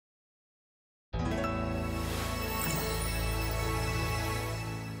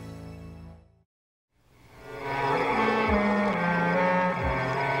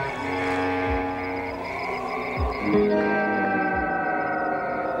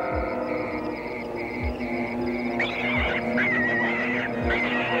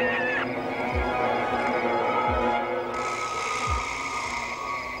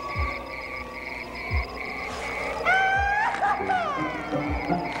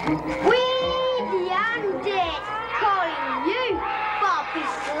We're the undead, calling you Bobby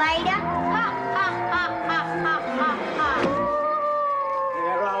Slater. Ha, ha, ha, ha, ha, ha, ha.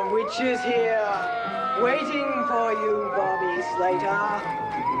 There are witches here, waiting for you, Bobby Slater.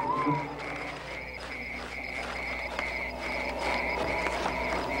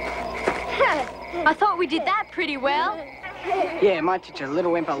 I thought we did that pretty well. Yeah, might teach a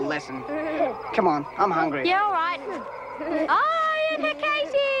little imp a lesson. Come on, I'm hungry. Yeah, all right. I am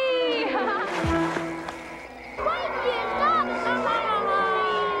Katie! Wait, you stop!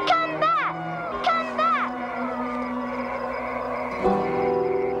 Come back! Come back!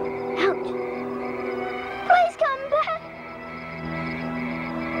 Ouch! Please come back!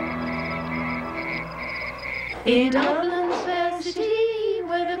 In Dublin's fair city,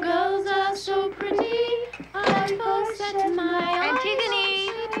 where the girls are so pretty, I first set my Antigone!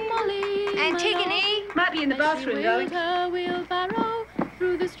 eyes on Molly. Antigone! Might be in the bathroom, darling. Her wheelbarrow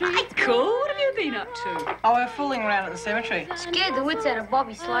through the streets. Cool. What have you been up to? Oh, we're fooling around at the cemetery. Scared the wits out of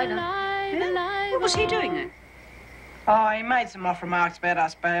Bobby Slater. What was he doing then? Oh, he made some off remarks about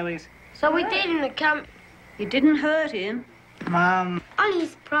us Baileys. So we did him to come You didn't hurt him. Mum. on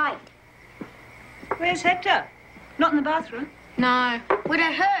his pride. Where's Hector? Not in the bathroom. No. We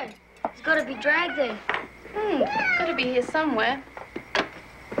don't heard. He's got to be dragged there. Gotta be here somewhere.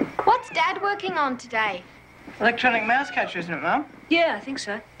 What's Dad working on today? Electronic mouse catcher, isn't it, Mum? Yeah, I think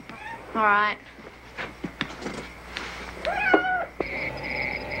so. All right.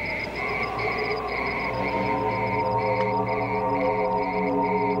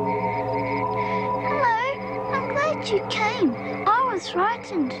 Hello. I'm glad you came. I was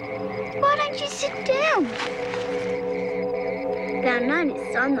frightened. Why don't you sit down? They'll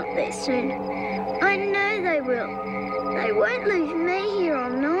notice I'm not there soon. I know they will. They won't leave me here all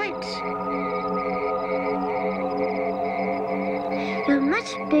night. You're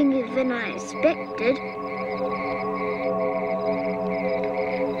much bigger than I expected.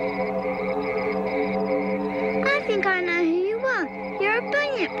 I think I know who you are. You're a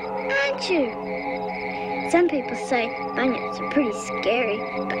bunyip, aren't you? Some people say bunyips are pretty scary,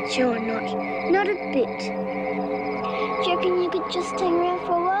 but you're not. Not a bit. Do you reckon you could just hang around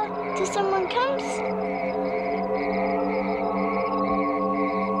for a while till someone comes?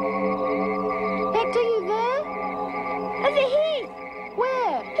 Hector, you there? Over here.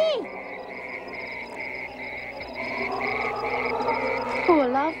 Where? Here. Poor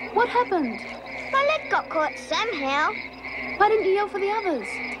love, what happened? My leg got caught somehow. Why didn't you yell for the others?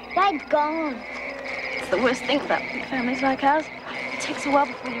 They'd gone. It's the worst thing about big families like ours. It takes a while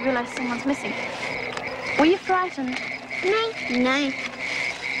before you realize someone's missing. Were you frightened? Me? No.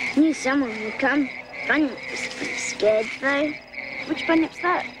 Knew someone would come. Bunyip was pretty scared, though. Which bunyip's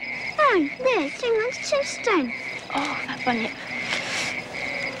that? Oh, there, sitting on the tombstone. Oh, that bunyip.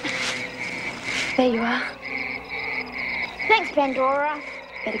 There you are. Thanks, Pandora.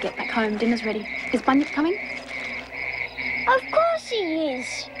 Better get back home. Dinner's ready. Is Bunyip coming? Of course he is.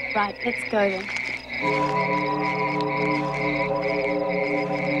 Right, let's go then.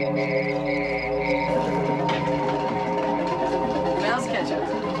 Mouse catcher.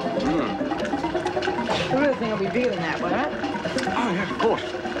 The real thing will be bigger than that, won't it? Oh, yeah, of course.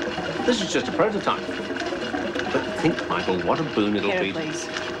 This is just a prototype. But think, Michael, what a boon it'll be.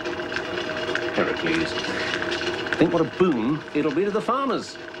 Heracles. Think what a boon it'll be to the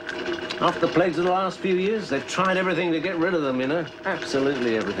farmers. After the plagues of the last few years, they've tried everything to get rid of them, you know?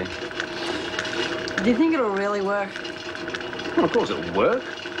 Absolutely everything. Do you think it'll really work? Well, of course it'll work.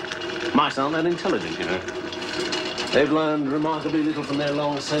 Mice aren't that intelligent, you know. They've learned remarkably little from their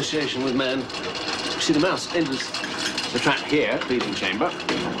long association with man. You see, the mouse enters the trap here, feeding chamber,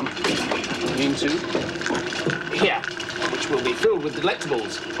 into here, which will be filled with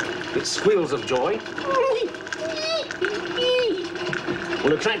delectables. It squeals of joy.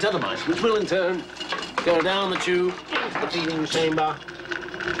 Will attract other mice, which will in turn go down the tube into the feeding chamber.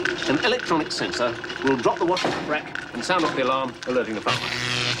 An electronic sensor will drop the wash rack and sound off the alarm, alerting the farmer.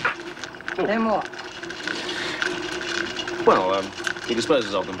 Oh. Then what? Well, he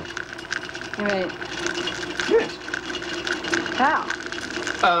disposes of them. You mean, Yes. how?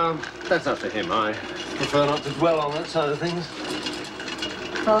 That's up to him. I prefer not to dwell on that side of things.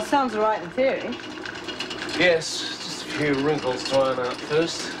 Well, it sounds all right in theory. Yes, just a few wrinkles to iron out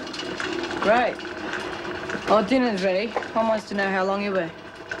first. Great. Well, dinner's ready. One wants to know how long you'll be.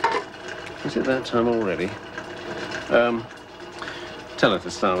 Is it that time already? Tell her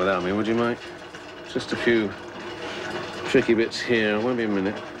to start without me, would you, Mike? Just a few tricky bits here. Won't be a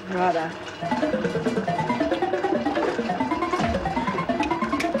minute. Righto.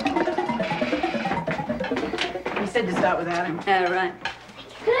 He said to start without him. Oh, right.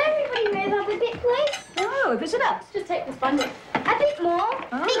 Could everybody move up a bit, please? Oh, visitor. Just take this bundle. A bit more.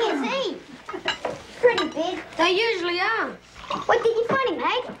 Oh. Big as he. Pretty big. They usually are. What did you find him,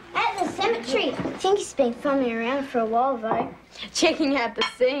 Hank? At the cemetery. I think he's been fumbling around for a while, though. Checking out the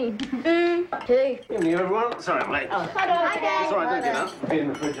scene. Too. Evening, everyone. Sorry I'm late. Oh. Hi, Dad. Sorry, don't get up. Be in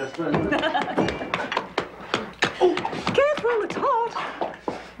the fridge just a minute. Careful, it's hot.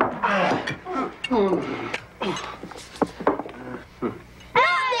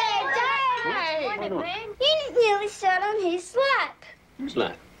 You nearly sat on his lap. Who's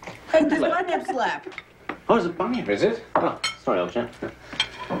lap? Hector's Bunyip's lap. Oh, it's a Bunyip, is it? Oh, sorry, old chap.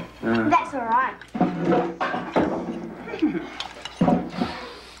 That's all right.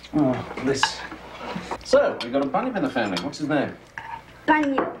 Oh, this. So, we've got a Bunyip in the family. What's his name?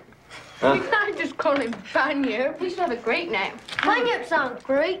 Bunyip. You can't just call him Bunyip. He should have a Greek name. Bunyips aren't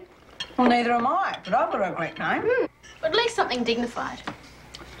Greek. Well, neither am I, but I've got a Greek name. At least something dignified.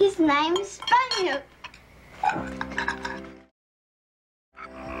 His name's Bunyip.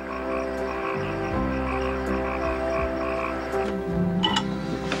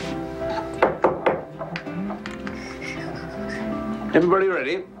 Everybody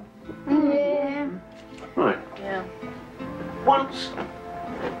ready? Yeah. Right. Yeah. Once,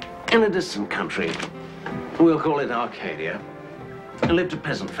 in a distant country, we'll call it Arcadia, lived a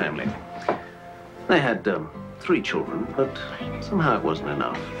peasant family. They had 3 children, but somehow it wasn't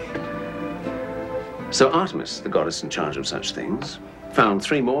enough. So Artemis, the goddess in charge of such things, found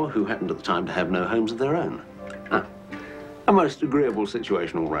 3 more who happened at the time to have no homes of their own. A most agreeable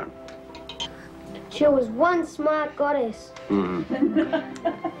situation all round. She was one smart goddess.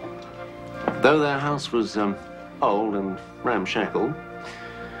 Though their house was old and ramshackle,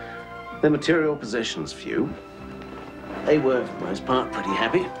 their material possessions few, they were, for the most part, pretty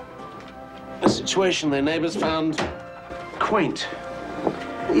happy. A situation their neighbours found quaint,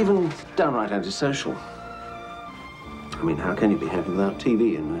 even downright antisocial. I mean, how can you be happy without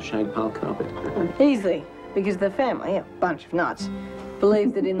TV and a shag pile carpet? Easily, because the family, a bunch of nuts,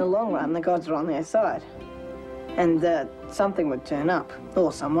 believed that in the long run the gods are on their side. And that something would turn up,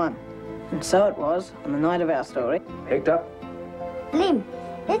 or someone. And so it was on the night of our story. Hector? Lim,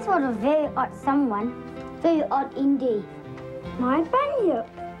 this was a very odd someone. Very odd indeed. My Bunyip.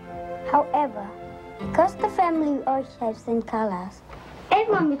 However, because the family all shapes and colours,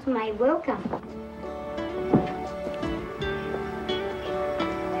 everyone was made welcome.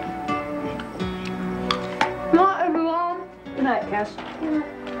 Night, everyone. Good night, Cass.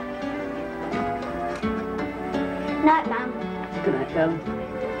 Night, Mum. Good night, Callen.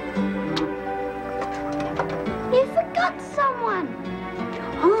 You forgot someone.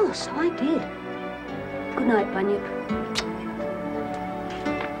 Oh, so I did. Good night, Bunyip.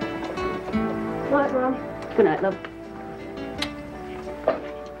 Night, Mum. Good night, love.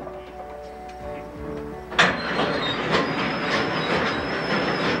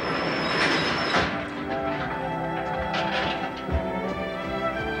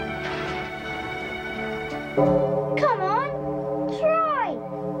 Come on, try.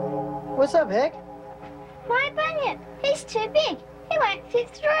 What's up, Heck? My Bunyip, he's too big. He won't fit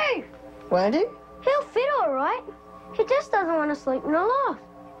through. Won't he? He'll fit all right. He just doesn't want to sleep in a loft.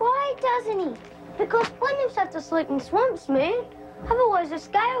 Why doesn't he? Because bunyips have to sleep in swamps, man. Otherwise the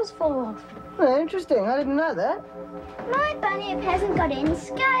scales fall off. Oh, interesting. I didn't know that. My Bunyip hasn't got any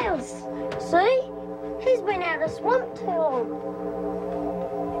scales. See? He's been out of the swamp too long.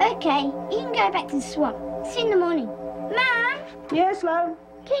 Okay, you can go back to the swamp. See you in the morning. Mum, Yes, love.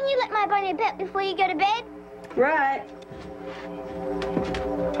 can you let my Bunyip out before you go to bed? Right.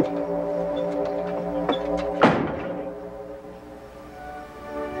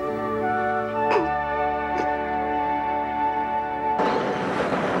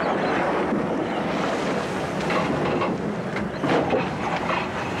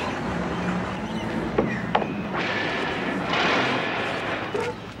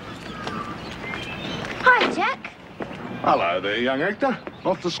 Hi, Jack. Hello there, young Hector.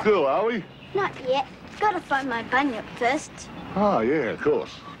 Off to school, are we? Not yet. Gotta find my Bunyip first. Oh, yeah, of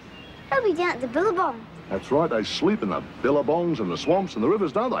course. He'll be down at the Billabong. That's right, they sleep in the billabongs and the swamps and the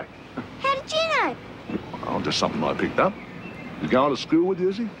rivers, don't they? How did you know? Oh, just something I picked up. You going to school with you,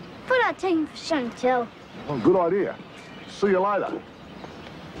 is he? Thought I'd take him for show and tell. Oh, good idea. See you later.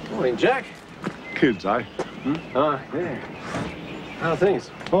 Morning, Jack. Kids, eh? Ah, yeah. How are things?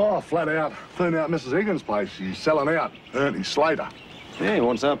 Oh, flat out. Clean out Mrs. Higgins' place. She's selling out. Ernie Slater. Yeah, he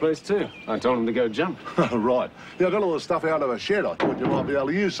wants our place too. I told him to go jump. Right. Yeah, I got all the stuff out of a shed. I thought you might be able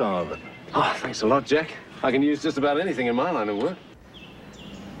to use some of it. Oh, thanks a lot, Jack. I can use just about anything in my line of work.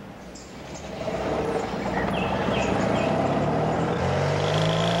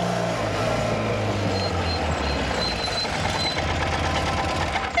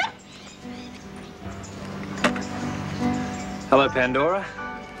 Hello, Pandora.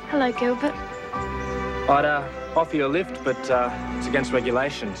 Hello, Gilbert. I'd offer you a lift, but it's against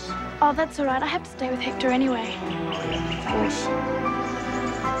regulations. Oh, that's all right. I have to stay with Hector anyway. Of course.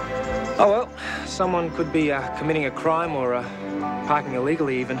 Oh, well, someone could be committing a crime or parking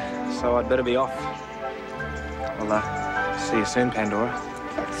illegally even, so I'd better be off. I'll see you soon, Pandora.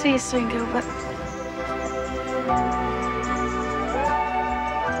 See you soon, Gilbert.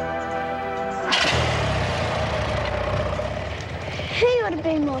 He ought to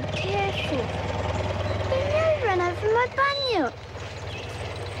be more careful. He nearly ran over my bunyip.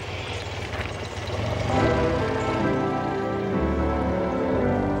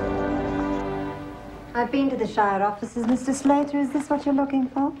 I've been to the Shire offices, Mr. Slater. Is this what you're looking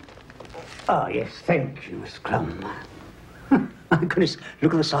for? Ah, yes, thank you, Miss Clum. My goodness,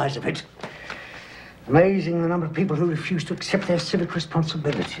 look at the size of it. Amazing the number of people who refuse to accept their civic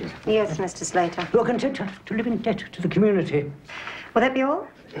responsibilities. Yes, Mr. Slater. Who are content to live in debt to the community. Will that be all?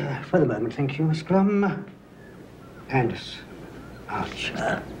 For the moment, thank you, Miss Clum. Anderson,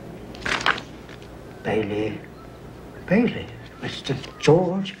 Archer, Bailey, Mr.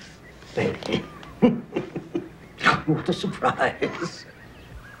 George Bailey. What a surprise.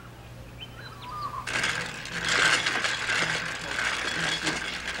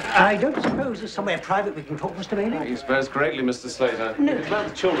 I don't suppose there's somewhere private we can talk, Mr. Bailey? You suppose greatly, Mr. Slater. No. It's about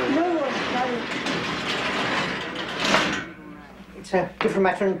the children. No. It's a different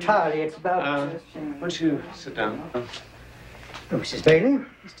matter entirely. It's about... why don't you sit down? Oh, Mrs. Bailey?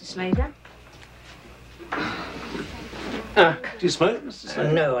 Mr. Slater? Do you smoke, Mr.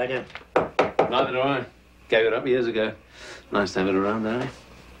 Slater? No, I don't. Neither do I. Gave it up years ago. Nice to have it around, eh?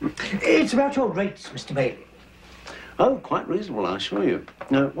 It's about your rates, Mr. Bailey. Oh, quite reasonable, I assure you.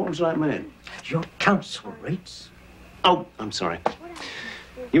 No, what would you like made? Your council rates. Oh, I'm sorry.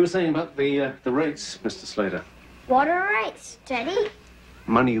 You were saying about the rates, Mr. Slater. What are rates, Daddy?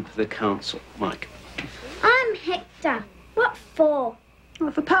 Money for the council. Mike. I'm Hector. What for?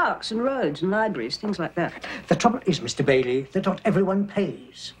 Well, for parks and roads and libraries, things like that. The trouble is, Mr. Bailey, that not everyone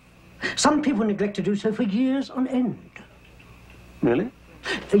pays. Some people neglect to do so for years on end. Really?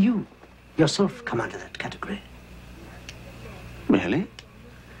 You yourself come under that category. Really?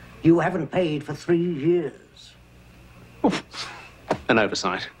 You haven't paid for 3 years. An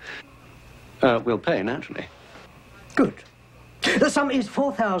oversight. We'll pay, naturally. Good. The sum is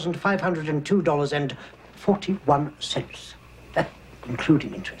 $4,502.41,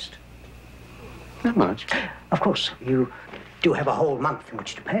 including interest. That much? Of course, you do have a whole month in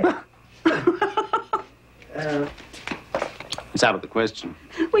which to pay. It's out of the question.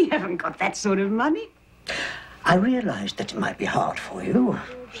 We haven't got that sort of money. I realized that it might be hard for you,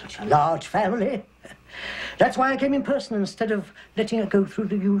 such a large family. That's why I came in person instead of letting it go through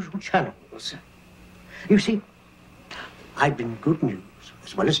the usual channels. You see, I bring good news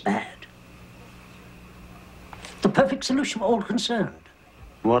as well as bad. The perfect solution for all concerned.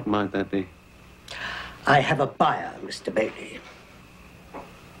 What might that be? I have a buyer, Mr. Bailey.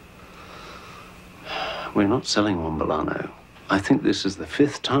 We're not selling Wombolano. I think this is the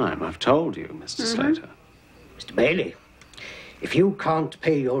 5th time I've told you, Mr. Slater. Mr. Bailey, if you can't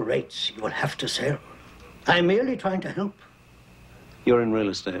pay your rates, you will have to sell. I'm merely trying to help. You're in real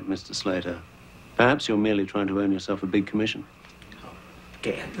estate, Mr. Slater. Perhaps you're merely trying to earn yourself a big commission. How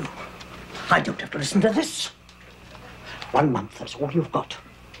dare you? I don't have to listen to this. 1 month, that's all you've got.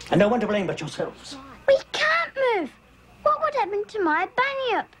 And no one to blame but yourselves. We can't move. What would happen to my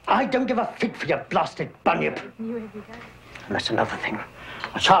bunyip? I don't give a fig for your blasted bunyip. And that's another thing.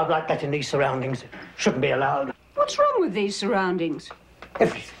 A child like that in these surroundings shouldn't be allowed. What's wrong with these surroundings?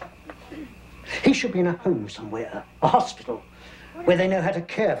 Everything. He should be in a home somewhere, a hospital, where they know how to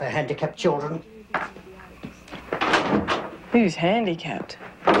care for handicapped children. Who's handicapped?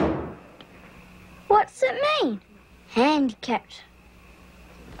 What's it mean? Handicapped.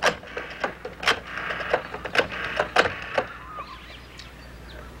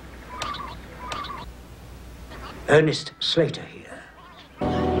 Ernest Slater here.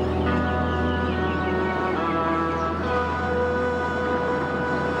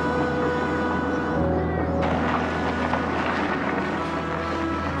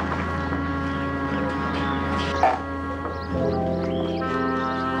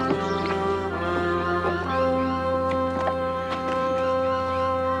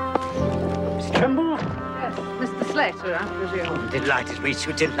 Miss Trumbull? Yes, Mr. Slater, I presume. Oh, delighted to meet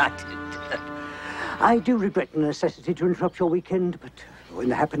you, delighted. I do regret the necessity to interrupt your weekend, but when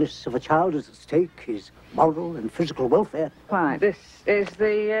the happiness of a child is at stake, his moral and physical welfare... Why, this is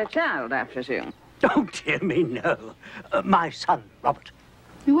the child, I presume. Oh, dear me, no. My son, Robert.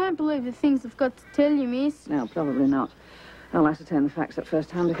 You won't believe the things I've got to tell you, miss. No, probably not. I'll ascertain the facts at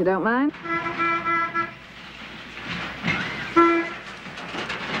first hand, if you don't mind.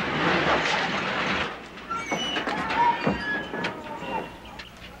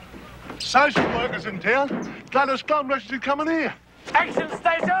 Social workers in town. Gladys Glumrush is coming here. Action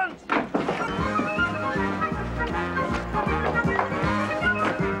stations!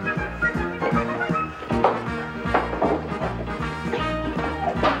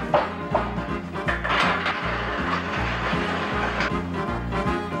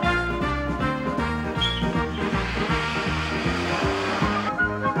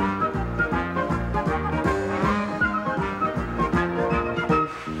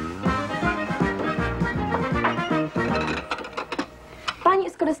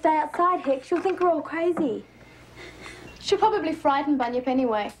 Bunyip's got to stay outside, Heck. She'll think we're all crazy. She'll probably frighten Bunyip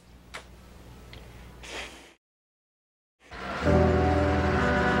anyway.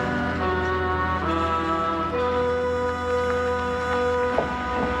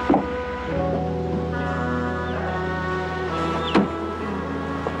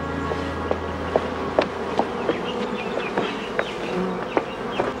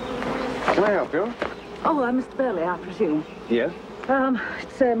 Can I help you? Oh, Mr. Burley, I presume. Yes?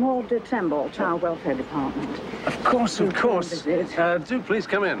 It's Maud Tremble, Child Welfare Department. Of course, of course. Do please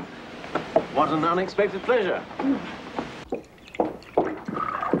come in. What an unexpected pleasure.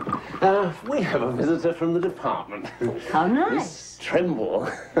 We have a visitor from the department. How nice. Miss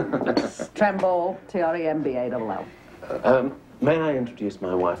Tremble. Tremble, Tremble. May I introduce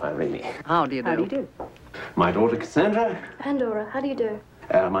my wife, Irene? How do you do? How do you do? My daughter, Cassandra. Pandora, how do you do?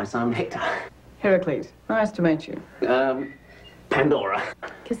 My son, Hector. Heracles, nice to meet you. Pandora.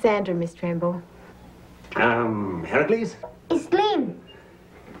 Cassandra, Miss Tremble. Heracles. It's Glenn.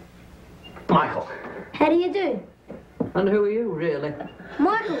 Michael. How do you do? And who are you, really?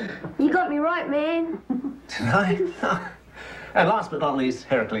 Michael, you got me right, man. Did I? And last but not least,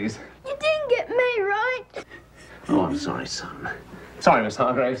 Heracles. You didn't get me right. Oh, I'm sorry, son. Sorry, Miss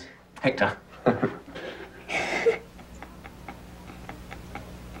Hargraves. Hector.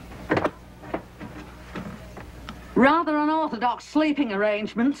 Rather unorthodox sleeping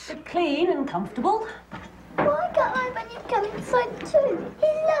arrangements. Clean and comfortable. Why can't I Bunyip come inside too? He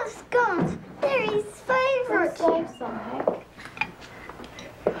loves scones. They're his favourite. Save some, Heck.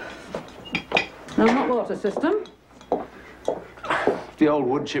 No hot water system. The old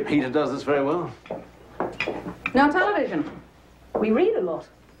wood chip heater does this very well. No television. We read a lot.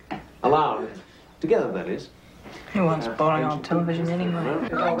 Allowed. Together, that is. Who wants boring old television anyway?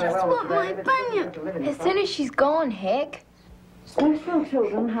 I just want my Bunyip. As soon as she's gone, Heck. Special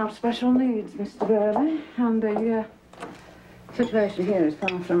children have special needs, Mr. Burley, and the situation here is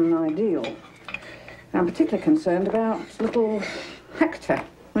far from ideal. I'm particularly concerned about little Hector,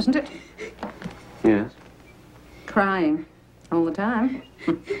 isn't it? Yes. Crying all the time.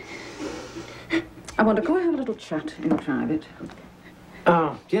 I wonder, can we have a little chat in private?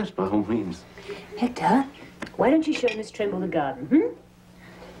 Yes, by all means. Hector, why don't you show Miss Tremble the garden,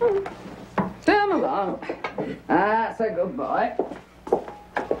 Come along. That's a good boy.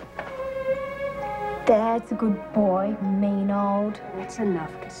 Dad's a good boy, mean old. That's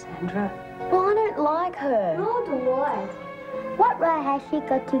enough, Cassandra. Well, I don't like her. Nor do I. What right has she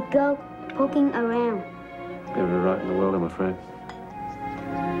got to go poking around? Every right in the world, I'm afraid.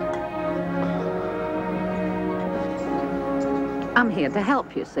 I'm here to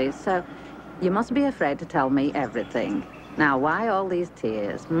help, you see, so you mustn't be afraid to tell me everything. Now, why all these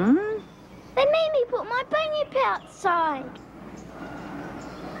tears, They made me put my Bunyip outside.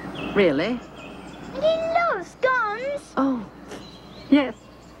 Really? And he loves guns. Oh, yes,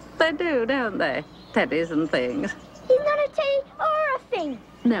 they do, don't they? Teddies and things. He's not a teddy or a thing.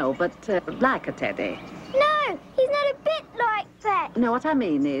 No, but like a teddy. No, he's not a bit like that. No, what I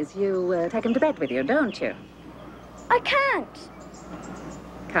mean is you take him to bed with you, don't you? I can't.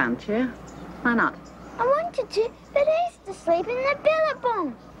 Can't you? Why not? I wanted to, but he used to sleep in the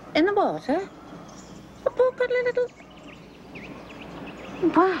billabong. In the water? A poor cuddly little...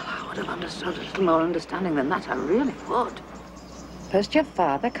 Well, I would have understood a little more understanding than that. I really would. First your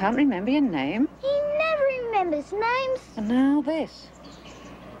father can't remember your name. He never remembers names. And now this.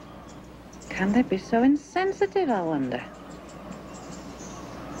 Can they be so insensitive, I wonder?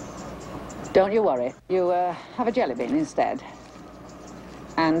 Don't you worry. You have a jelly bean instead.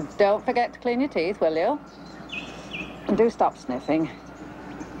 And don't forget to clean your teeth, will you? And do stop sniffing.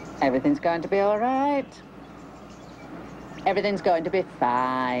 Everything's going to be all right. Everything's going to be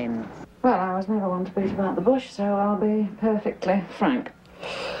fine. Well, I was never one to beat about the bush, so I'll be perfectly frank.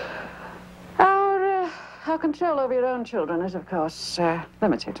 Our control over your own children is, of course,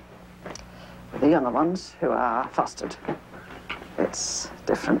 limited. With the younger ones, who are fostered. it's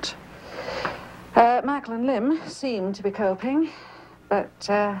different. Michael and Lim seem to be coping, but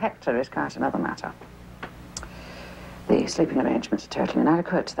Hector is quite another matter. The sleeping arrangements are totally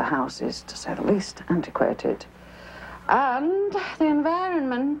inadequate. The house is, to say the least, antiquated. And the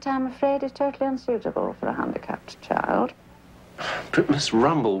environment, I'm afraid, is totally unsuitable for a handicapped child. But Miss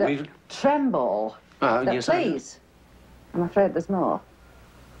Rumble, we've... Tremble. Yes, please. I'm afraid there's more.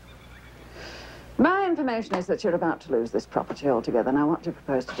 My information is that you're about to lose this property altogether. Now, what do you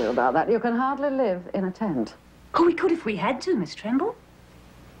propose to do about that? You can hardly live in a tent. Oh, we could if we had to, Miss Tremble.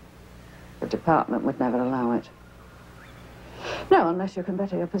 The department would never allow it. No, unless you can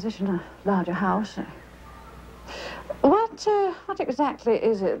better your position, a larger house. What exactly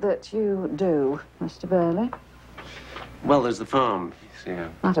is it that you do, Mr. Burley? Well, there's the farm, you see.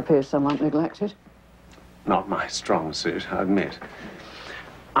 That appears somewhat neglected. Not my strong suit, I admit.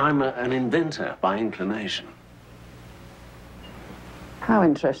 I'm an inventor by inclination. How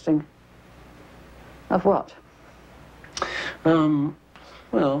interesting. Of what?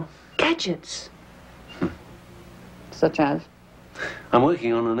 Well... Gadgets. Such as? I'm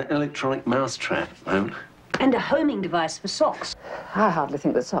working on an electronic mousetrap at the moment. And a homing device for socks. I hardly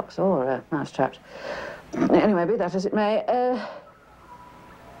think that socks or mousetraps. Anyway, be that as it may,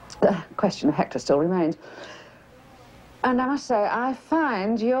 the question of Hector still remains. And I must say, I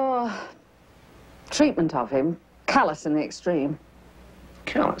find your treatment of him callous in the extreme.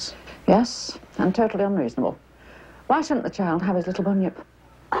 Callous? Yes, and totally unreasonable. Why shouldn't the child have his little bunyip?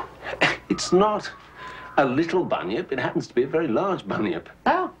 It's not a little bunyip. It happens to be a very large bunyip.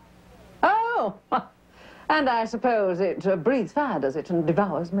 Oh. Oh! And I suppose it breathes fire, does it, and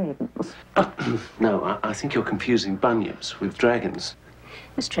devours maidens? No, I think you're confusing bunyips with dragons.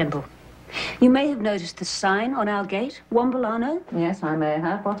 Miss Tremble, you may have noticed the sign on our gate, Wombolano. Yes, I may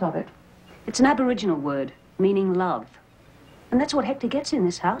have. What of it? It's an Aboriginal word, meaning love. And that's what Hector gets in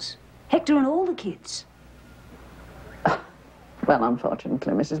this house. Hector and all the kids. Well,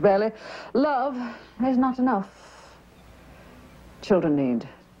 unfortunately, Mrs. Bailey, love is not enough. Children need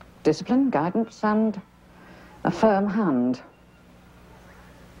discipline, guidance, and a firm hand.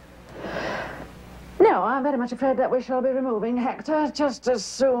 No, I'm very much afraid that we shall be removing Hector just as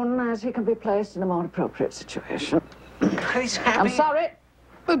soon as he can be placed in a more appropriate situation. He's happy. I'm sorry.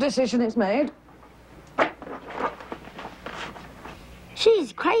 The decision is made.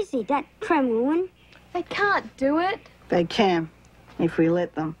 She's crazy, that Tremble woman. They can't do it. They can, if we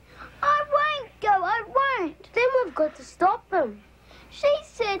let them. I won't go, I won't. Then we've got to stop them. She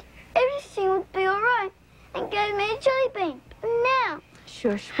said everything would be all right and gave me a jelly bean. And now...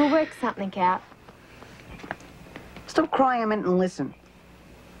 Shush, we'll work something out. Stop crying a minute and listen.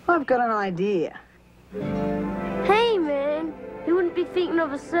 I've got an idea. Hey, man, you wouldn't be thinking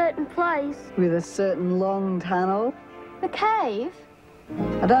of a certain place. With a certain long tunnel. The cave?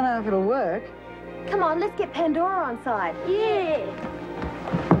 I don't know if it'll work. Come on, let's get Pandora on side. Yeah.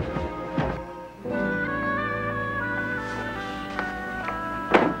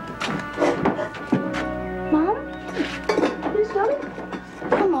 Mum? Yes, darling?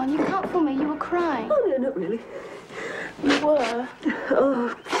 Come on, you can't fool me. You were crying. Oh, no, not really. You were.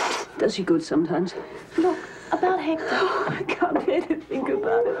 Oh, does you good sometimes. Look, about Hector. Oh, I can't bear to think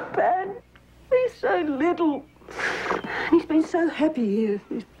about it, Pan. He's so little. And he's been so happy here.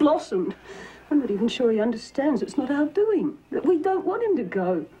 He's blossomed. I'm not even sure he understands it's not our doing, that we don't want him to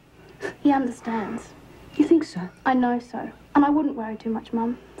go. He understands. You think so? I know so. And I wouldn't worry too much,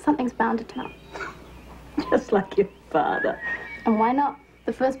 Mum. Something's bound to turn up. Just like your father. And why not?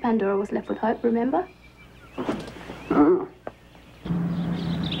 The first Pandora was left with hope, remember? Oh.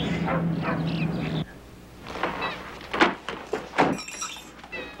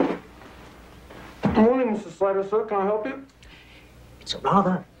 Good morning, Mr. Slater, sir. Can I help you? It's a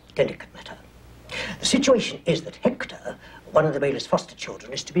rather delicate matter. The situation is that Hector, one of the Bailey's foster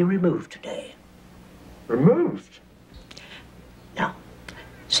children, is to be removed today. Removed? Now,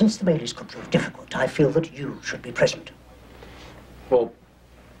 since the Baileys could prove difficult, I feel that you should be present. Well,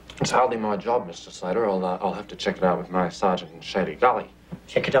 it's hardly my job, Mr. Slater. I'll have to check it out with my sergeant in Shady Gully.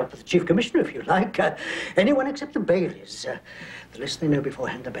 Check it out with the Chief Commissioner, if you like. Anyone except the Baileys. The less they know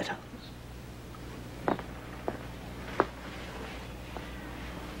beforehand, the better.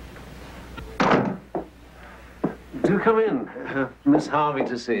 Do come in, Miss Harvey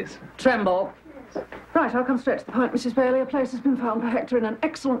to see us. Tremble. Right, I'll come straight to the point, Mrs. Bailey. A place has been found for Hector in an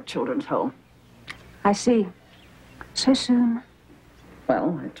excellent children's home. I see. So soon?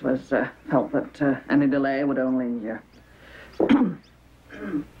 Well, it was felt that any delay would only...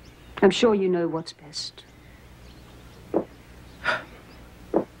 I'm sure you know what's best.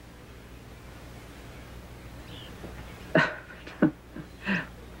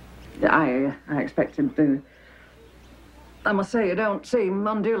 expect him to. I must say, you don't seem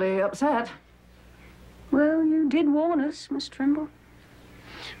unduly upset. Well, you did warn us, Miss Trimble.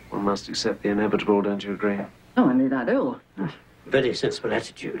 One must accept the inevitable, don't you agree? Oh, indeed I do. Very sensible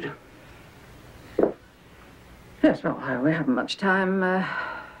attitude. Yes, well, we haven't much time.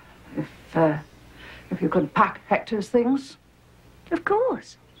 If you could pack Hector's things. Of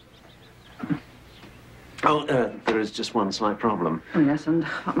course. Oh, there is just one slight problem. Oh, yes, and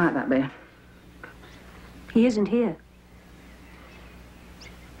what might that be? He isn't here.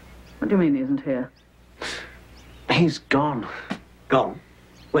 What do you mean he isn't here? He's gone. Gone?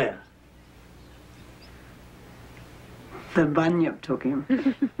 Where? The Bunyip took him.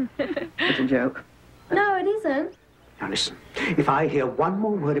 It's a joke. No, it isn't. Now listen, if I hear one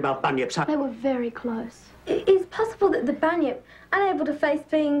more word about Bunyips, They were very close. It is possible that the Bunyip, unable to face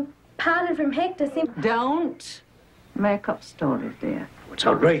being parted from Hector, simply... Don't make up stories, dear. It's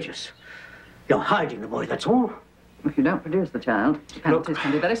outrageous. You're hiding the boy, that's all. If you don't produce the child, penalties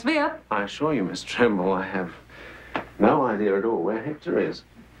can be very severe. I assure you, Miss Trimble, I have no idea at all where Hector is.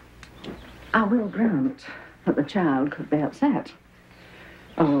 I will grant that the child could be upset.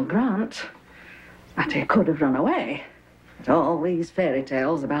 I will grant that he could have run away. But all these fairy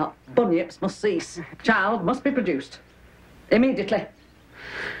tales about bunyips must cease. Child must be produced. Immediately.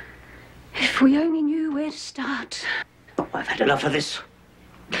 If we only knew where to start. Oh, I've had enough of this.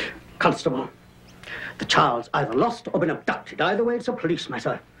 Constable, the child's either lost or been abducted. Either way, it's a police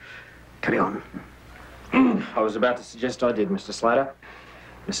matter. Carry on. I was about to suggest I did, Mr. Slater.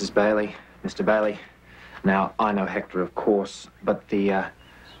 Mrs. Bailey, Mr. Bailey. Now, I know Hector, of course, but the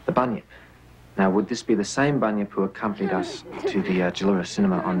Bunyip. Now, would this be the same Bunyip who accompanied us to the Jalura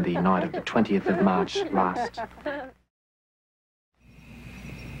Cinema on the night of the 20th of March last?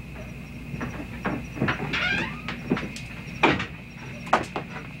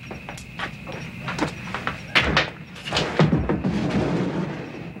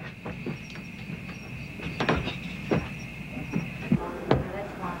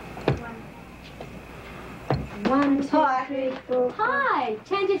 One, two, three, four. Hi!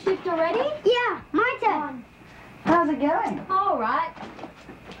 Change your shift already? Yeah, my turn. How's it going? All right.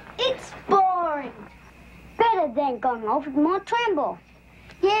 It's boring. Better than going off with more Trimble.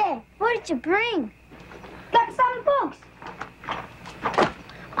 Yeah, what did you bring? Got some books.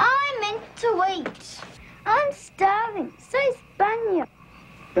 I meant to eat. I'm starving. So's Bunyip.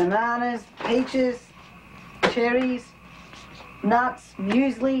 Bananas, peaches, cherries, nuts,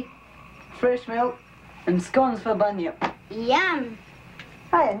 muesli, fresh milk, and scones for Bunyip. Yum.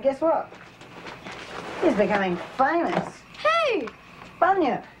 Hey, and guess what? He's becoming famous. Who?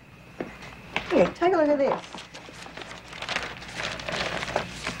 Bunyip. Here, take a look at this.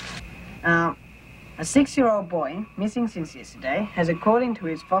 A 6-year-old boy, missing since yesterday, has, according to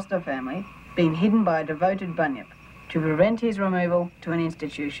his foster family, been hidden by a devoted Bunyip to prevent his removal to an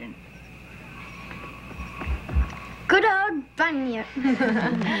institution. Good old Bunyip.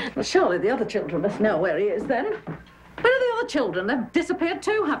 Well, surely the other children must know where he is, then. Where are the other children? They've disappeared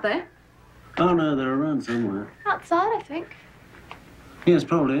too, have they? Oh, no, they're around somewhere. Outside, I think. Yes,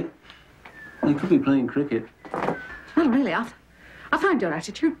 probably. They could be playing cricket. Well, really, I find your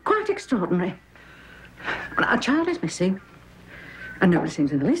attitude quite extraordinary. Well, our child is missing, and nobody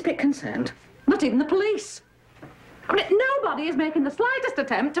seems in the least bit concerned. Not even the police. I mean, nobody is making the slightest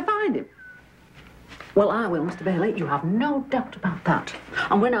attempt to find him. Well, I will, Mr. Bailey. You have no doubt about that.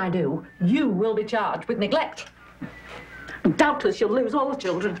 And when I do, you will be charged with neglect. And doubtless you'll lose all the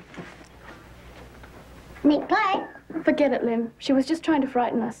children. Neglect? Forget it, Lim. She was just trying to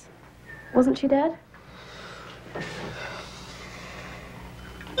frighten us. Wasn't she, Dad?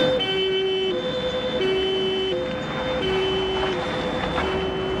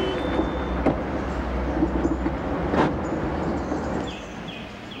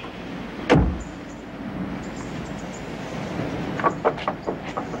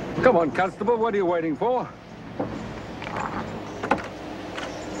 Come on, Constable, what are you waiting for?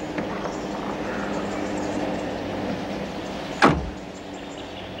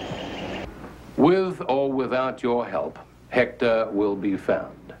 With or without your help, Hector will be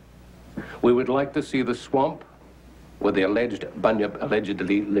found. We would like to see the swamp where the alleged Bunyip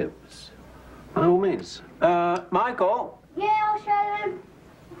allegedly lives. By all means. Michael? Yeah, I'll show them.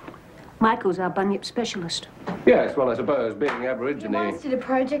 Michael's our Bunyip specialist. Yes, well, I suppose being Aborigine... I did a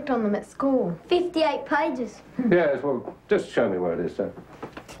project on them at school. 58 pages. Yes, well, just show me where it is, sir.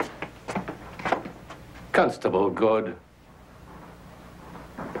 Constable, good.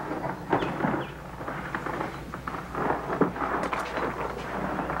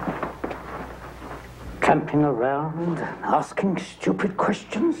 Tramping around, asking stupid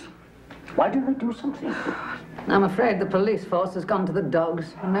questions. Why don't they do something? I'm afraid the police force has gone to the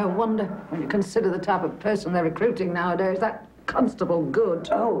dogs. And no wonder when you consider the type of person they're recruiting nowadays. That Constable Good.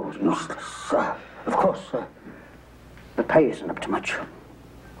 Oh, useless. Of course, the pay isn't up to much.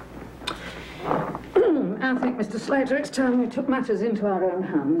 I think, Mr. Slater, it's time we took matters into our own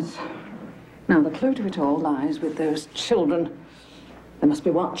hands. Now, the clue to it all lies with those children. They must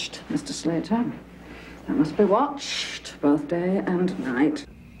be watched, Mr. Slater. They must be watched, both day and night.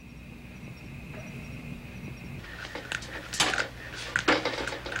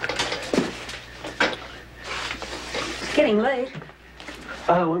 It's getting late.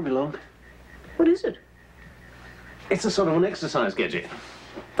 Oh, it won't be long. What is it? It's a sort of an exercise gadget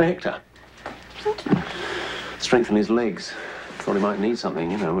for Hector. Strengthen his legs. Thought he might need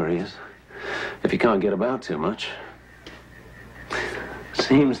something, you know where he is. If he can't get about too much.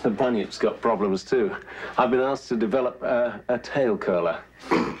 Seems the Bunyip's got problems too. I've been asked to develop a tail curler.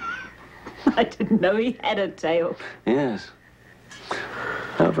 I didn't know he had a tail. Yes.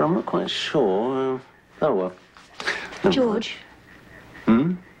 However, I'm not quite sure. Oh, well. Never George.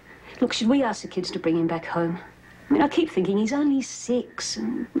 mind. Look, should we ask the kids to bring him back home? I mean, I keep thinking he's only 6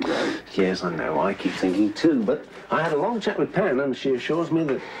 and... Yes, I know. I keep thinking too, but I had a long chat with Pan and she assures me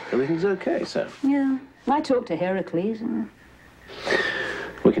that everything's okay, so... Yeah, I talked to Heracles and...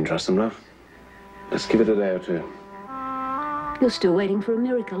 We can trust them, love. Let's give it a day or two. You're still waiting for a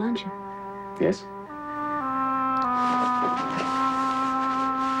miracle, aren't you? Yes?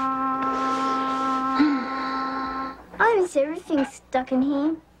 Everything's stuck in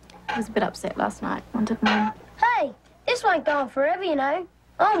here. I was a bit upset last night. Wanted more. Hey, this won't go on forever, you know.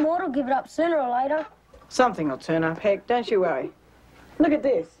 Old Mort will give it up sooner or later. Something will turn up, Heck. Don't you worry. Look at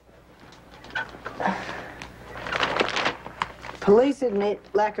this. Police admit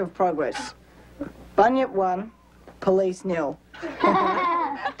lack of progress. Bunyip 1, police 0.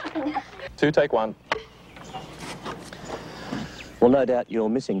 2, take 1. Well, no doubt you're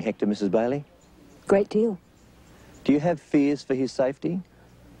missing Hector, Mrs. Bailey. Great deal. Do you have fears for his safety?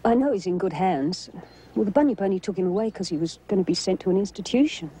 I know he's in good hands. Well, the Bunyip only took him away because he was going to be sent to an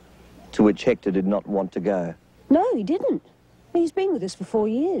institution. To which Hector did not want to go? No, he didn't. He's been with us for 4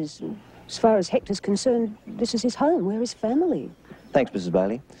 years. As far as Hector's concerned, this is his home. We're his family. Thanks, Mrs.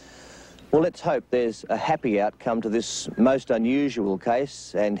 Bailey. Well, let's hope there's a happy outcome to this most unusual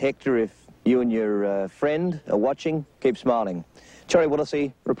case. And Hector, if you and your friend are watching, keep smiling. Cherry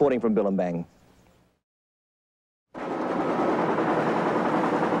Willisey, reporting from Billambang.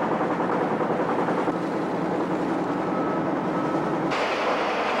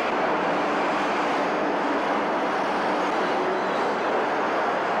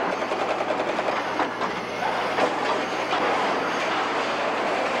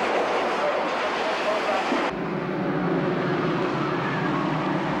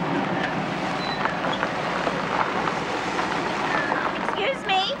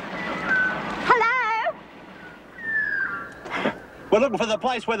 We're looking for the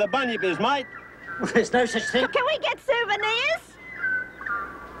place where the Bunyip is, mate. Well, there's no such thing. Can we get souvenirs?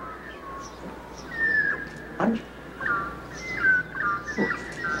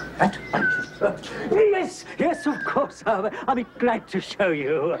 That Yes, yes, of course. I'll be glad to show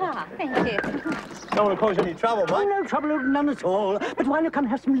you. Ah, thank you. Don't want to cause any trouble, mate. Oh, no trouble, none at all. But why not come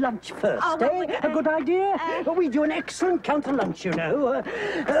have some lunch first, eh? A good idea? We do an excellent counter lunch, you know.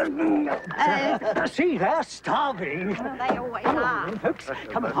 See, they're starving. Well, they always Come are. on, folks,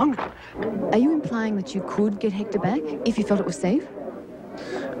 come along. Are you implying that you could get Hector back if you felt it was safe?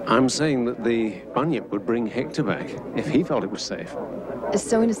 I'm saying that the Bunyip would bring Hector back if he felt it was safe.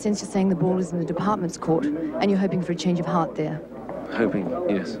 So in a sense, you're saying the ball is in the department's court and you're hoping for a change of heart there. Hoping,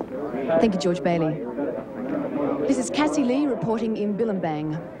 yes. Thank you, George Bailey. This is Cassie Lee reporting in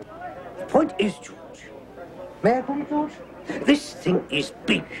Billambang. The point is, George, may I call you George? This thing is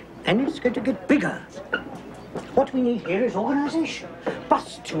big, and it's going to get bigger. What we need here is organisation.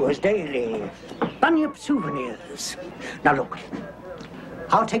 Bus tours daily, Bunyip souvenirs. Now look,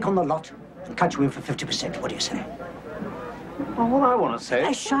 I'll take on the lot and cut you in for 50%. What do you say? Well, what I want to say...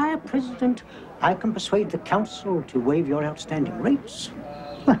 As Shire President, I can persuade the council to waive your outstanding rates.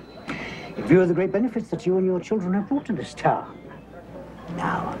 In view of the great benefits that you and your children have brought to this town.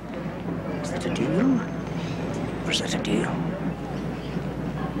 Now, is that a deal? Or is that a deal?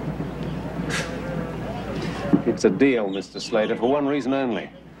 It's a deal, Mr. Slater, for one reason only.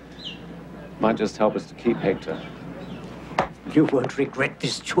 Might just help us to keep Hector. You won't regret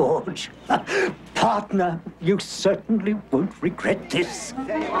this, George. Partner, you certainly won't regret this.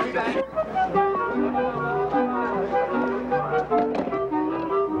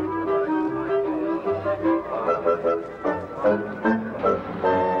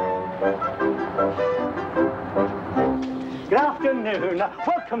 afternoon.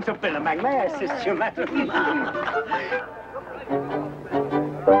 Welcome to Billermang. May I assist you, madam?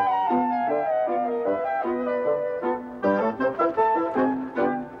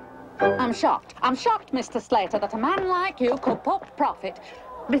 I'm shocked, Mr. Slater, that a man like you could put profit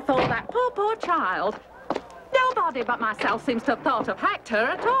before that poor child. Nobody but myself seems to have thought of Hector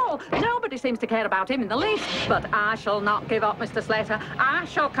at all. Nobody seems to care about him in the least. But I shall not give up, Mr. Slater. I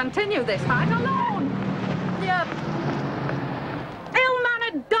shall continue this fight alone. You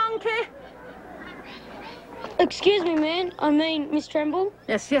ill-mannered donkey. Excuse me, man. I mean, Miss Tremble.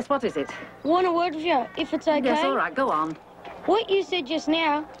 Yes, what is it? Want a word with you, if it's okay? Yes, all right, go on. What you said just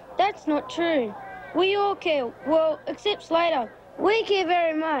now, that's not true. We all care. Well, except Slater. We care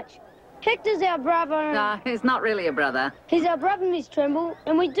very much. Hector's our brother. No, he's not really a brother. He's our brother, Miss Tremble,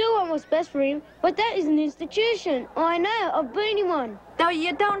 and we do want what's best for him, but that is an institution. I know, I've been in one. No,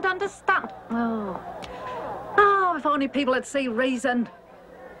 you don't understand. Oh, if only people had seen reason.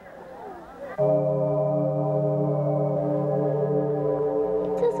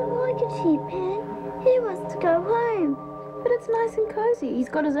 Doesn't like it here, Pan. He wants to go home. But it's nice and cosy. He's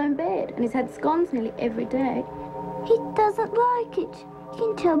got his own bed, and he's had scones nearly every day. He doesn't like it. You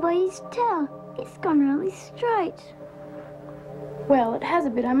can tell by his tail. It's gone really straight. Well, it has a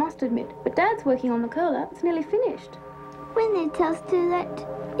bit, I must admit. But Dad's working on the curler. It's nearly finished. When their tails do that,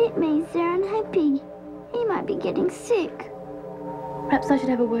 it means they're unhappy. He might be getting sick. Perhaps I should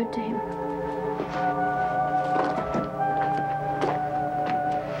have a word to him.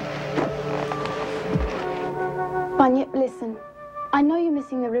 Bunyip, listen. I know you're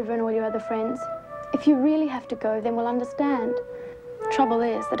missing the river and all your other friends. If you really have to go, then we'll understand. The trouble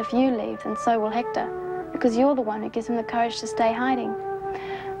is that if you leave, then so will Hector, because you're the one who gives him the courage to stay hiding.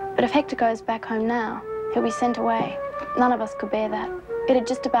 But if Hector goes back home now, he'll be sent away. None of us could bear that. It'd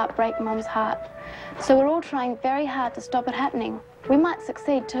just about break Mum's heart. So we're all trying very hard to stop it happening. We might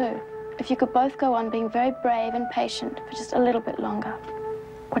succeed too, if you could both go on being very brave and patient for just a little bit longer.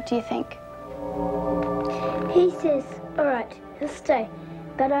 What do you think? He says, all right, he'll stay,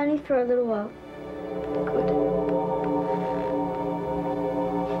 but only for a little while. Good.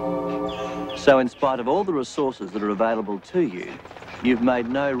 So in spite of all the resources that are available to you, you've made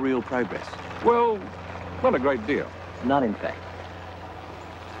no real progress? Well, not a great deal. None, in fact.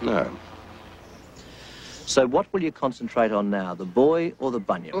 No. So what will you concentrate on now, the boy or the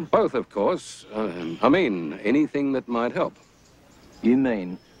Bunyip? Well, both, of course. I mean, anything that might help. You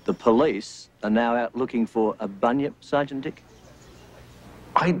mean the police are now out looking for a Bunyip, Sergeant Dick?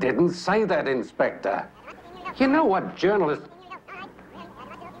 I didn't say that, Inspector. You know what journalists...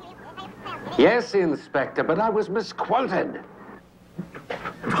 Yes, Inspector, but I was misquoted.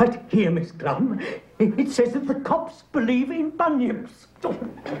 Right here, Miss Glum. It says that the cops believe in bunyips. Oh,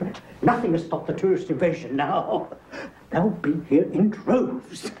 nothing has stopped the tourist invasion now. They'll be here in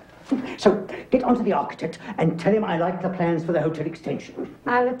droves. So get onto the architect and tell him I like the plans for the hotel extension.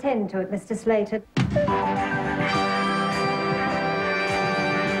 I'll attend to it, Mr. Slater.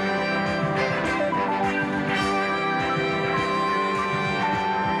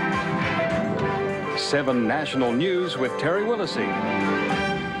 7 National News with Terry Willesee.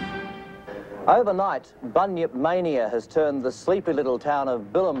 Overnight, Bunyip mania has turned the sleepy little town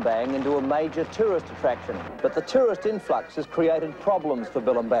of Billimbang into a major tourist attraction. But the tourist influx has created problems for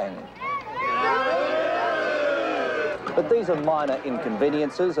Billimbang. But these are minor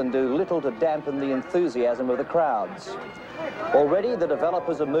inconveniences and do little to dampen the enthusiasm of the crowds. Already, the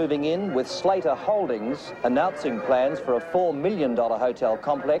developers are moving in with Slater Holdings announcing plans for a $4 million hotel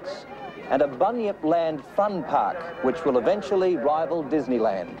complex and a Bunyip Land Fun Park, which will eventually rival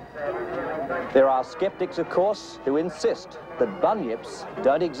Disneyland. There are skeptics, of course, who insist that bunyips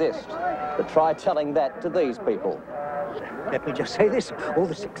don't exist. But try telling that to these people. Let me just say this, all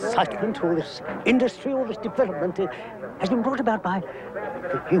this excitement, all this industry, all this development has been brought about by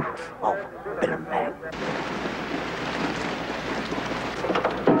the youth of Billimbang.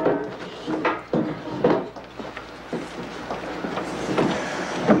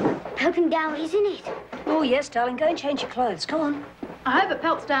 Open gallery, isn't it? Oh, yes, darling. Go and change your clothes. Go on. I hope it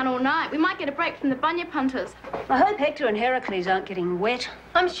pelts down all night. We might get a break from the bunyip hunters. I hope Hector and Heracles aren't getting wet.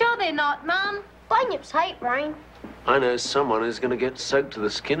 I'm sure they're not, Mum. Bunyips hate rain. I know someone who's going to get soaked to the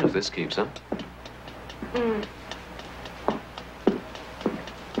skin if this keeps up. Mm.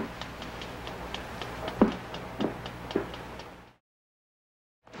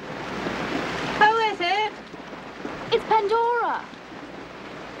 Who is it? It's Pandora.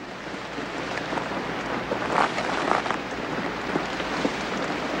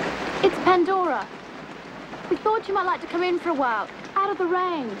 It's Pandora. We thought you might like to come in for a while, out of the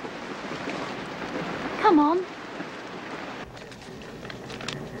rain. Come on.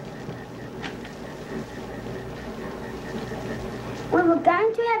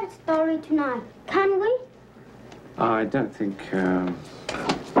 story tonight, can we? I don't think,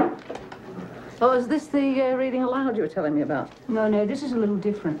 Oh, is this the reading aloud you were telling me about? No, this is a little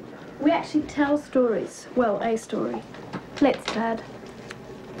different. We actually tell stories. Well, a story. Let's, Dad.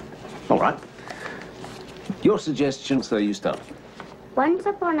 All right. Your suggestion, so you start. Once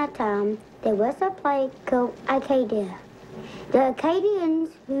upon a time, there was a place called Arcadia. The Acadians,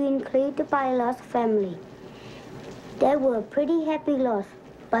 who include the Boyce family, they were a pretty happy lot,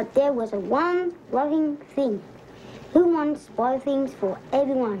 but there was a one rotting thing who wanted to spoil things for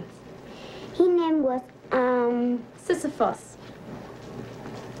everyone. His name was, Sisyphus.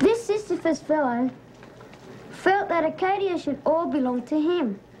 This Sisyphus fellow felt that Arcadia should all belong to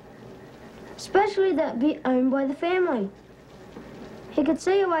him, especially that be owned by the family. He could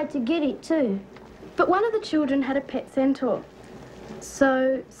see a way to get it too. But one of the children had a pet centaur.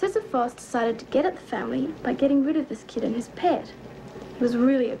 So Sisyphus decided to get at the family by getting rid of this kid and his pet. He was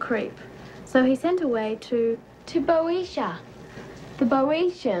really a creep. So he sent away to Boyce. The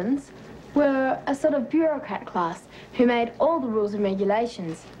Boycians were a sort of bureaucrat class who made all the rules and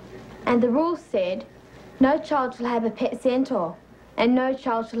regulations. And the rules said, no child shall have a pet centaur and no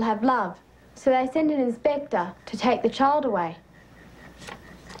child shall have love. So they sent an inspector to take the child away.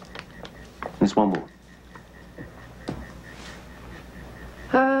 Miss Womble.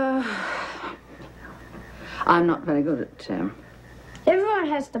 I'm not very good at, Everyone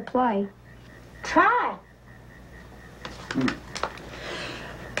has to play. Try.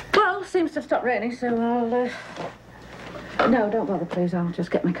 Well, seems to have stopped raining, so I'll, No, don't bother, please. I'll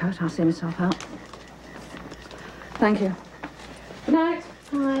just get my coat. I'll see myself out. Thank you. Good night.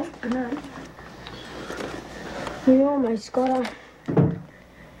 All right, good night. We almost got her.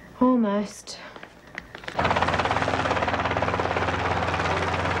 Almost.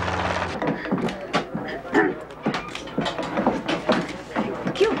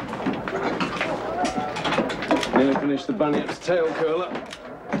 Nearly finished the Bunyip's tail curler.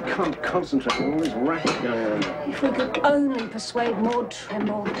 Can't concentrate on all this racket going on. If we could only persuade Maud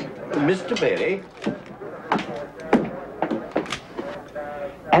Tremble. Mr. Bailey.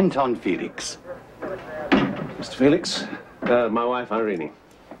 Anton Felix. Mr. Felix, my wife Irene.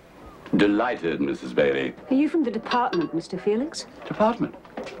 Delighted, Mrs. Bailey. Are you from the department, Mr. Felix? Department?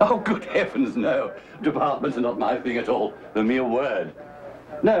 Oh, good heavens, no. Departments are not my thing at all. The mere word.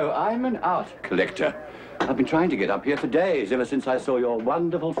 No, I'm an art collector. I've been trying to get up here for days, ever since I saw your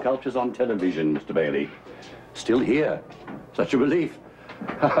wonderful sculptures on television, Mr. Bailey. Still here. Such a relief.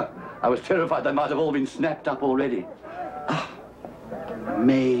 I was terrified they might have all been snapped up already.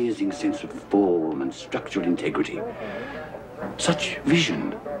 Amazing sense of form and structural integrity. Such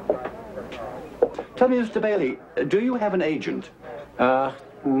vision. Tell me, Mr. Bailey, do you have an agent?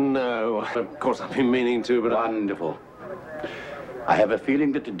 No. Of course, I've been meaning to, but... Wonderful. I have a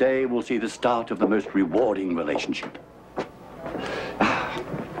feeling that today will see the start of the most rewarding relationship.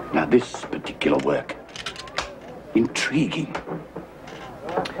 Now, this particular work. Intriguing.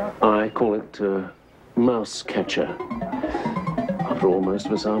 I call it mouse catcher. After all, most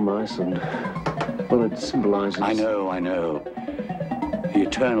of us are mice, and, well, it symbolizes... I know. The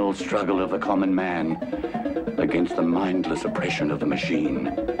eternal struggle of the common man against the mindless oppression of the machine.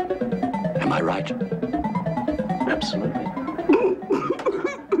 Am I right? Absolutely.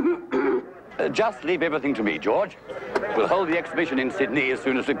 Just leave everything to me, George. We'll hold the exhibition in Sydney as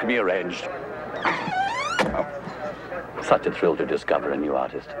soon as it can be arranged. Oh, such a thrill to discover a new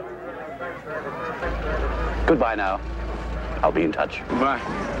artist. Goodbye now. I'll be in touch. Bye.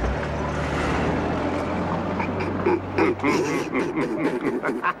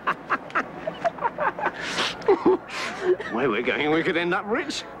 Where we're going, we could end up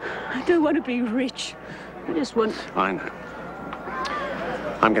rich. I don't want to be rich. I just want... I know.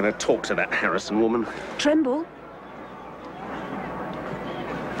 I'm going to talk to that Harrison woman. Tremble?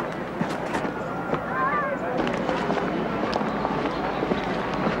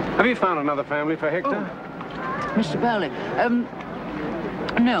 Have you found another family for Hector? Oh. Mr. Bergen,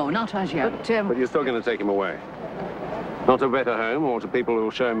 no, not as yet. But you're still going to take him away? Not to a better home or to people who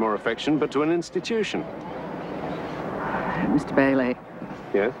will show him more affection, but to an institution. Mr. Bailey.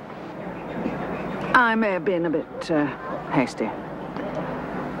 Yes? I may have been a bit hasty.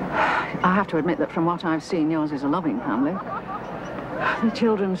 I have to admit that from what I've seen, yours is a loving family. The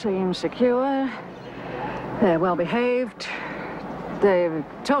children seem secure. They're well behaved. They're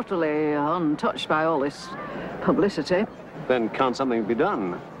totally untouched by all this publicity. Then can't something be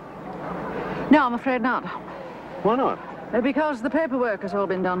done? No, I'm afraid not. Why not? Because the paperwork has all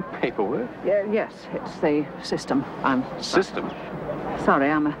been done. Paperwork? Yes, it's the system. System? Sorry,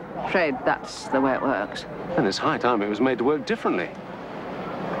 I'm afraid that's the way it works. And it's high time it was made to work differently.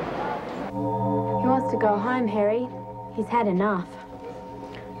 to go home, Harry. He's had enough.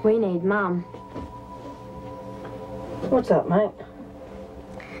 We need Mum. What's up, mate?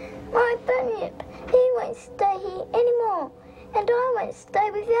 My Bunyip, he won't stay here anymore. And I won't stay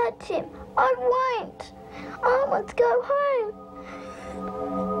without him. I won't. I want to go home.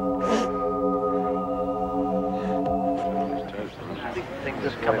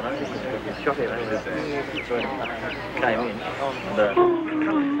 Just coming over. Shot him came in.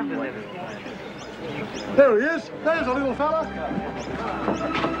 There he is. There's a little fella.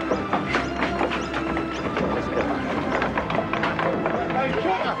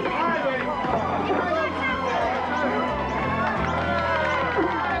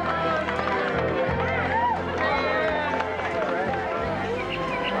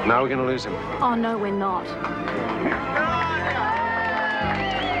 Now we're going to lose him. Oh, no, we're not.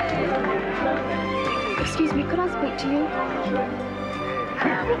 Excuse me, could I speak to you?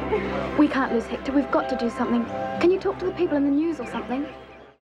 We can't lose Hector. We've got to do something. Can you talk to the people in the news or something?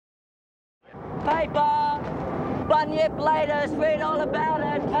 Paper! Bunyip latest, read all about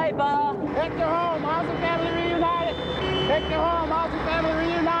it. Paper! Hector home, Aussie family reunited! Hector home, Aussie family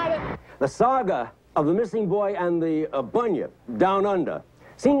reunited! The saga of the missing boy and the Bunyip down under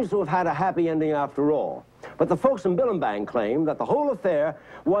seems to have had a happy ending after all. But the folks in Billambang claim that the whole affair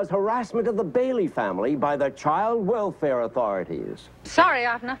was harassment of the Bailey family by the child welfare authorities. Sorry,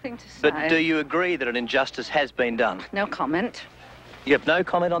 I've nothing to say. But do you agree that an injustice has been done? No comment. You have no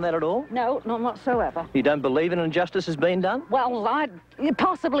comment on that at all? No, none whatsoever. You don't believe an injustice has been done? Well,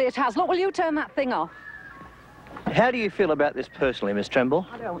 possibly it has. Look, will you turn that thing off? How do you feel about this personally, Miss Tremble?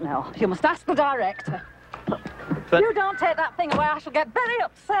 I don't know. You must ask the director. But you don't take that thing away, I shall get very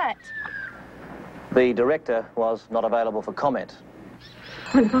upset. the director was not available for comment.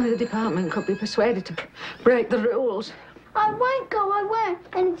 Well, if only the department could be persuaded to break the rules. I won't go, I won't.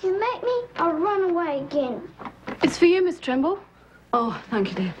 And if you make me, I'll run away again. It's for you, Miss Tremble. Oh, thank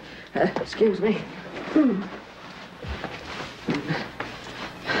you, dear. Excuse me.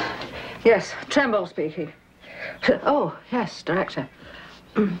 Yes, Tremble speaking. Oh, yes, director.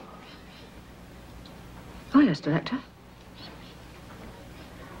 Oh, yes, director.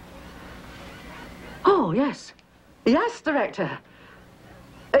 Oh, yes. Yes, director.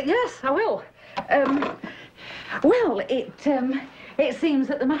 Yes, I will. Well, it seems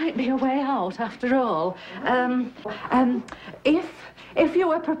that there might be a way out after all. If you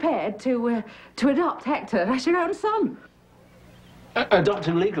were prepared to adopt Hector as your own son. Adopt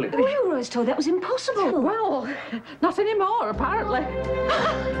him legally? We were always told that was impossible. Well, not anymore, apparently.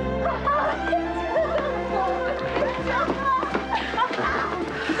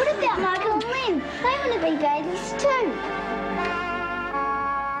 What about Michael and Lynn? They want to be daddies too.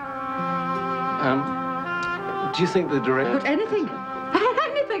 Do you think the director... But anything.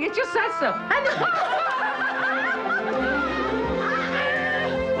 Anything, it just says so.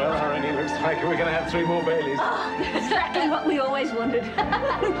 Well, Harry, it looks like we're going to have 3 more Baileys. Oh, exactly what we always wondered.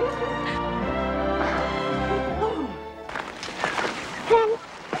 Then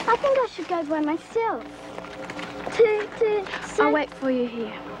I think I should go by myself. I'll wait for you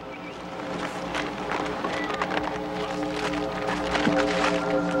here.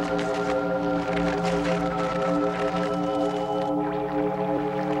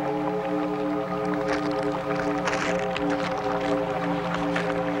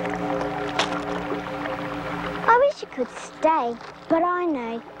 I wish you could stay, but I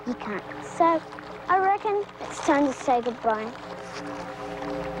know you can't. So I reckon it's time to say goodbye.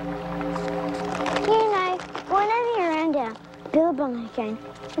 You know, whenever you're around our billabong again,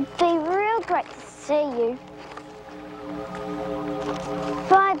 it'd be real great to see you.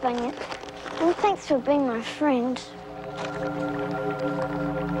 Bye, Bunyip, and thanks for being my friend.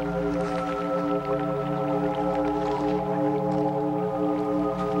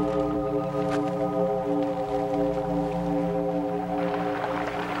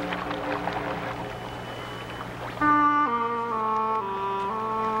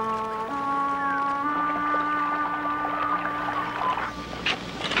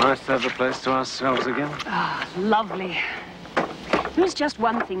 Nice to have the place to ourselves again. Ah, lovely. There's just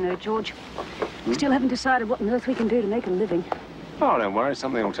one thing, though, George. We still haven't decided what on earth we can do to make a living. Oh, don't worry,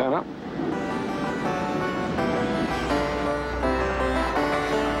 something will turn up.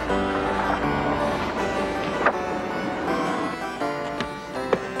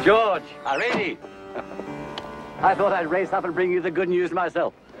 George, Irene. I thought I'd race up and bring you the good news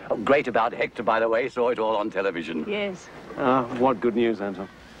myself. Oh, great about Hector, by the way. Saw it all on television. Yes. What good news, Anton?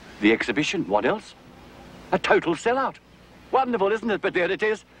 The exhibition, what else? A total sellout. Wonderful, isn't it? But there it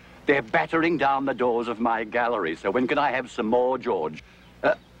is. They're battering down the doors of my gallery. So when can I have some more, George?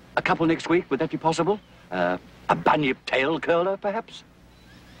 A couple next week, would that be possible? A Bunyip tail curler, perhaps?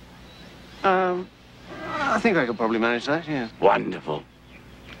 I think I could probably manage that, yeah. Wonderful.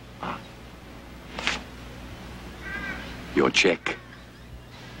 Your cheque.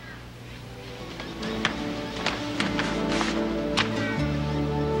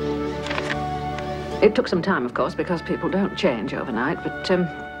 It took some time, of course, because people don't change overnight, but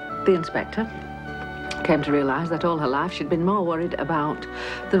the inspector came to realise that all her life she'd been more worried about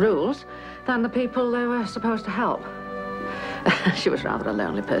the rules than the people they were supposed to help. She was rather a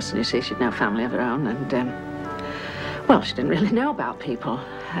lonely person, you see. She'd no family of her own, and, well, she didn't really know about people.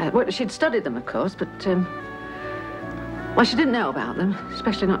 Well, she'd studied them, of course, but, well, she didn't know about them,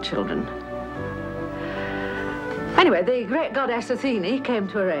 especially not children. Anyway, the great goddess Athene came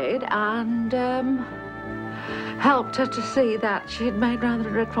to her aid and helped her to see that she had made rather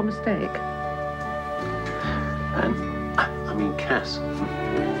a dreadful mistake. I mean, Cass.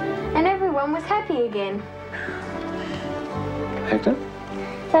 And everyone was happy again. Hector?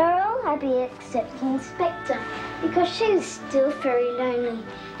 They were all happy except the inspector, because she was still very lonely,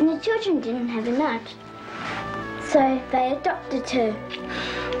 and the children didn't have a nut. So they adopted her.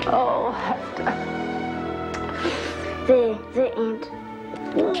 Oh, Hector. There, the end.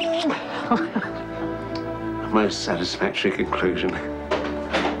 A most satisfactory conclusion.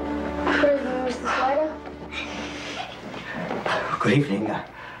 Good evening, Mr. Slater. Good evening.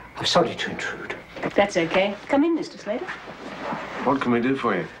 I'm sorry to intrude. That's okay. Come in, Mr. Slater. What can we do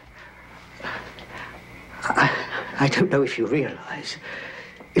for you? I don't know if you realise,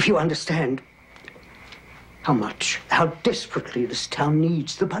 if you understand how much, how desperately this town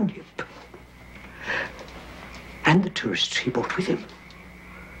needs the Bunyip. And the tourists he brought with him.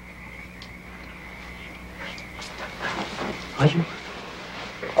 Are you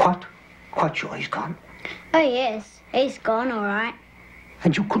quite sure he's gone? Oh, yes. He's gone, all right.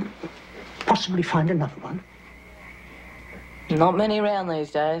 And you couldn't possibly find another one? Not many around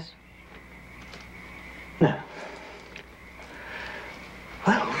these days. No.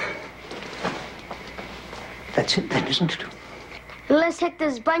 Well, that's it then, isn't it? Unless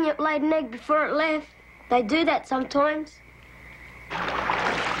Hector's Bunyip laid an egg before it left. They do that sometimes.